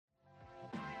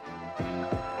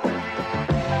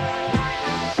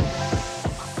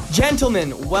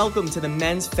Gentlemen, welcome to the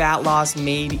Men's Fat Loss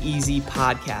Made Easy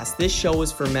podcast. This show is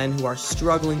for men who are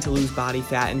struggling to lose body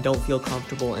fat and don't feel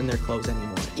comfortable in their clothes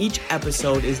anymore. Each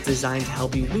episode is designed to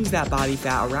help you lose that body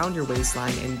fat around your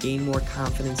waistline and gain more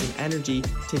confidence and energy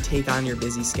to take on your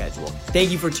busy schedule.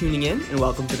 Thank you for tuning in and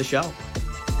welcome to the show.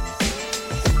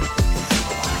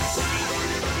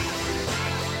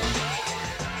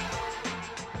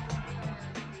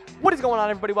 What is going on,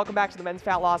 everybody? Welcome back to the Men's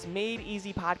Fat Loss Made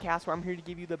Easy podcast, where I'm here to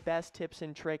give you the best tips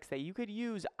and tricks that you could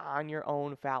use on your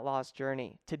own fat loss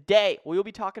journey. Today, we will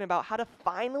be talking about how to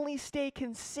finally stay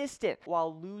consistent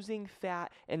while losing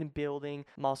fat and building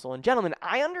muscle. And gentlemen,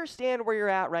 I understand where you're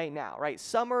at right now, right?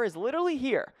 Summer is literally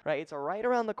here, right? It's right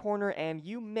around the corner, and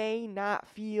you may not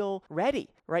feel ready,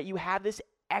 right? You have this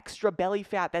extra belly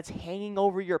fat that's hanging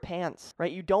over your pants,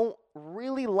 right? You don't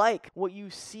really like what you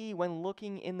see when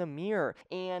looking in the mirror,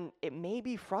 and it may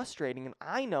be frustrating. And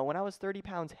I know when I was 30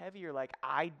 pounds heavier,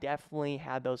 I definitely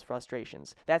had those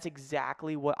frustrations. That's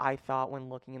exactly what I thought when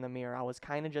looking in the mirror. I was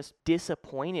kind of just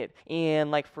disappointed.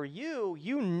 And for you,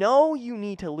 you know you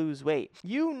need to lose weight.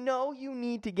 You know you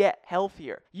need to get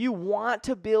healthier. You want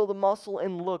to build muscle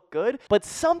and look good, but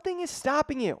something is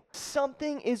stopping you.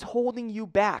 Something is holding you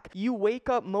back. You wake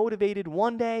up motivated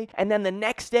one day, and then the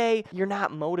next day you're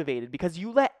not motivated because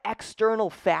you let external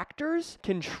factors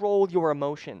control your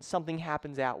emotions. Something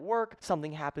happens at work,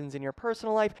 something happens in your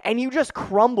personal life, and you just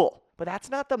crumble. But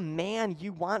that's not the man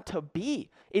you want to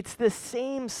be. It's the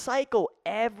same cycle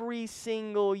every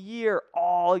single year,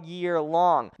 all year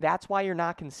long. That's why you're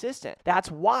not consistent. That's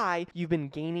why you've been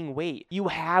gaining weight. You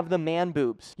have the man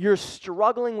boobs. You're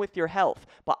struggling with your health.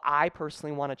 But I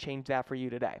personally want to change that for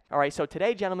you today. All right, so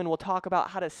today, gentlemen, we'll talk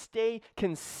about how to stay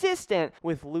consistent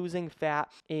with losing fat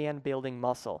and building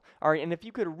muscle. All right, and if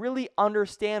you could really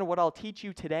understand what I'll teach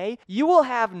you today, you will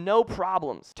have no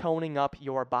problems toning up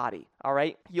your body. All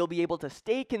right, you'll be able to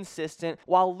stay consistent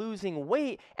while losing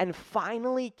weight and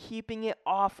finally keeping it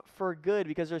off for good,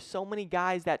 because there's so many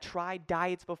guys that tried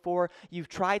diets before. You've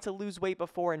tried to lose weight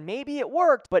before and maybe it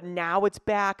worked, but now it's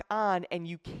back on and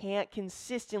you can't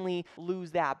consistently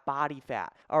lose that body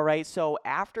fat. All right, so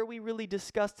after we really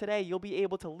discuss today, you'll be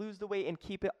able to lose the weight and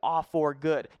keep it off for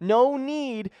good. No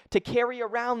need to carry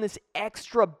around this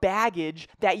extra baggage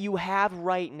that you have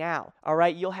right now. All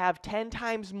right, you'll have 10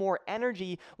 times more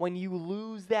energy when you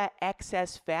lose that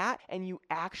excess fat and you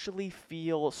actually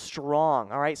feel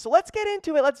strong. All right, so let's get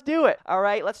into it. Let's do it. All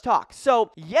right, let's talk.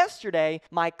 So yesterday,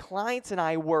 my clients and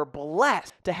I were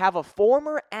blessed to have a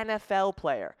former NFL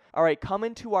player, all right, come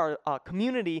into our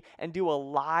community and do a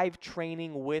live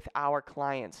training with our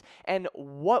clients. And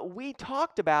what we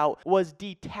talked about was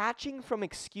detaching from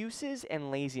excuses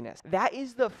and laziness. That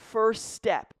is the first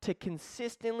step to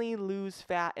consistently lose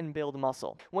fat and build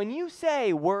muscle. When you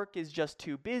say work is just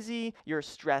too busy, you're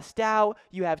stressed out,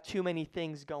 you have too many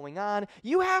things going on,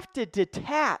 you have to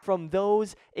detach from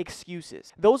those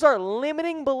excuses. Those are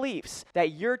limiting beliefs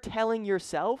that you're telling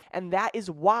yourself, and that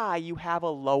is why you have a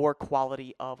lower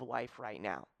quality of life right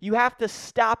now. You have to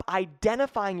stop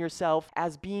identifying yourself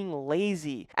as being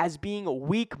lazy, as being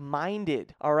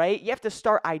weak-minded, all right? You have to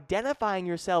start identifying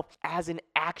yourself as an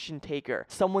action taker,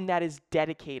 someone that is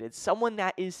dedicated, someone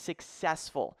that is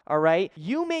successful, all right?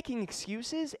 You making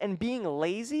excuses and being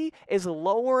lazy is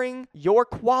lowering your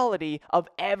quality of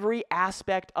every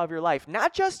aspect of your life,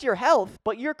 not just your health,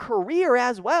 but your career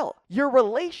as well, your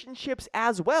relationships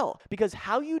as well, because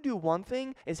how you do one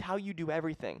thing is how you do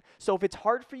everything. So if it's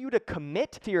hard for you to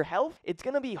commit to your health, it's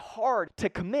going to be hard to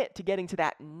commit to getting to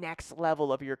that next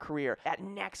level of your career, that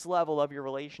next level of your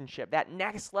relationship, that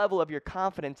next level of your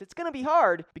confidence. It's going to be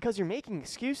hard because you're making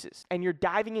excuses and you're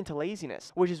diving into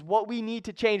laziness, which is what we need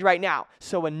to change right now.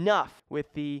 So enough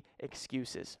with the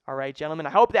excuses. All right, gentlemen,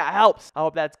 I hope that helps. I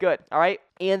hope that's good. All right.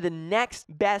 And the next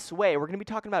best way, we're going to be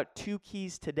talking about 2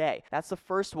 keys today. That's the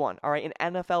first one. All right,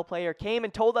 an NFL player came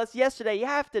and told us yesterday you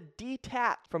have to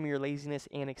detach from your laziness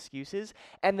and excuses.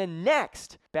 And the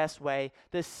next best way,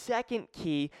 the second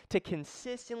key to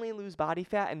consistently lose body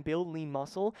fat and build lean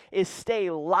muscle is stay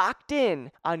locked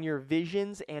in on your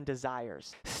visions and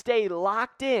desires. Stay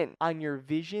locked in on your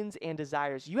visions and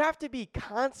desires. You have to be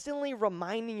constantly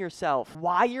reminding yourself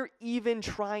why you're even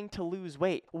trying to lose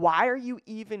weight. Why are you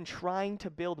even trying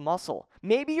to build muscle?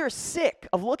 Maybe you're sick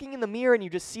of looking in the mirror and you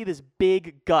just see this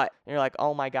big gut and you're like,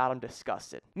 oh my God, I'm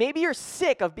disgusted. Maybe you're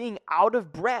sick of being out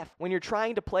of breath when you're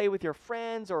trying to play with your friends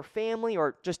friends or family,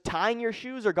 or just tying your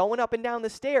shoes or going up and down the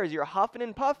stairs. You're huffing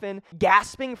and puffing,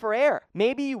 gasping for air.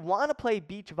 Maybe you want to play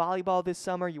beach volleyball this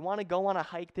summer. You want to go on a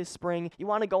hike this spring. You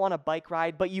want to go on a bike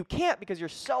ride, but you can't because you're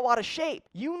so out of shape.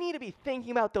 You need to be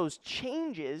thinking about those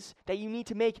changes that you need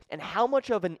to make and how much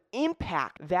of an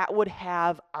impact that would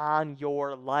have on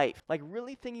your life. Like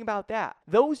really thinking about that.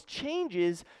 Those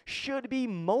changes should be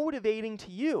motivating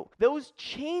to you. Those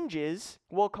changes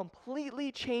will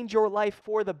completely change your life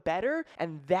for the better,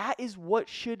 and that is what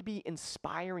should be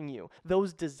inspiring you.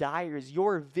 Those desires,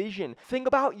 your vision. Think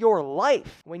about your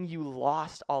life when you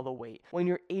lost all the weight, when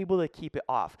you're able to keep it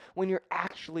off, when you're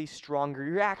actually stronger,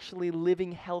 you're actually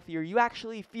living healthier, you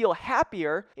actually feel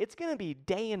happier. It's going to be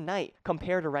day and night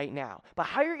compared to right now. But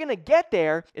how you're going to get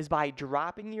there is by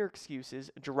dropping your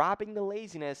excuses, dropping the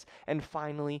laziness, and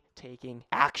finally taking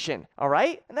action. All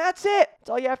right? And that's it. That's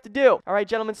all you have to do. All right,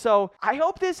 gentlemen. So I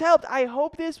hope this helped. I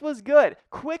hope this was good.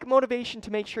 Quick motivation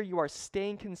to make sure you are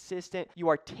staying consistent, you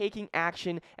are taking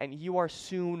action, and you are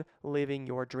soon living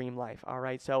your dream life. All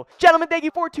right. So, gentlemen, thank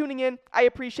you for tuning in. I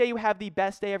appreciate you. Have the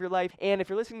best day of your life. And if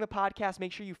you're listening to the podcast,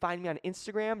 make sure you find me on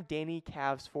Instagram, Danny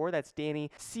Cavs4. That's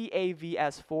Danny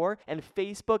CAVS4. And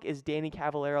Facebook is Danny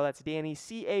Cavallaro. That's Danny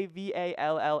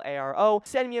CAVALLARO.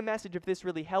 Send me a message if this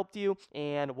really helped you,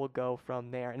 and we'll go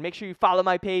from there. And make sure you follow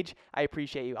my page. I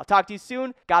appreciate you. I'll talk to you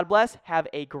soon. God bless. Have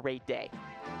a great day.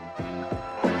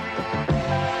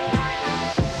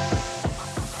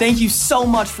 Thank you so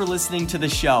much for listening to the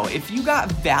show. If you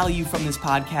got value from this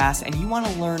podcast and you want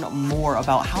to learn more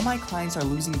about how my clients are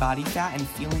losing body fat and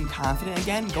feeling confident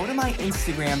again, go to my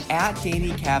Instagram at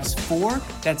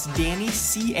DannyCavs4. That's Danny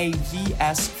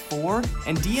CAVS4,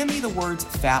 and DM me the words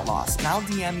fat loss, and I'll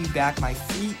DM you back my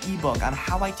free ebook on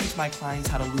how I teach my clients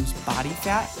how to lose body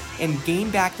fat and gain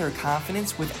back their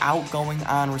confidence without going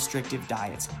on restrictive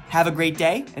diets. Have a great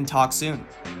day and talk soon.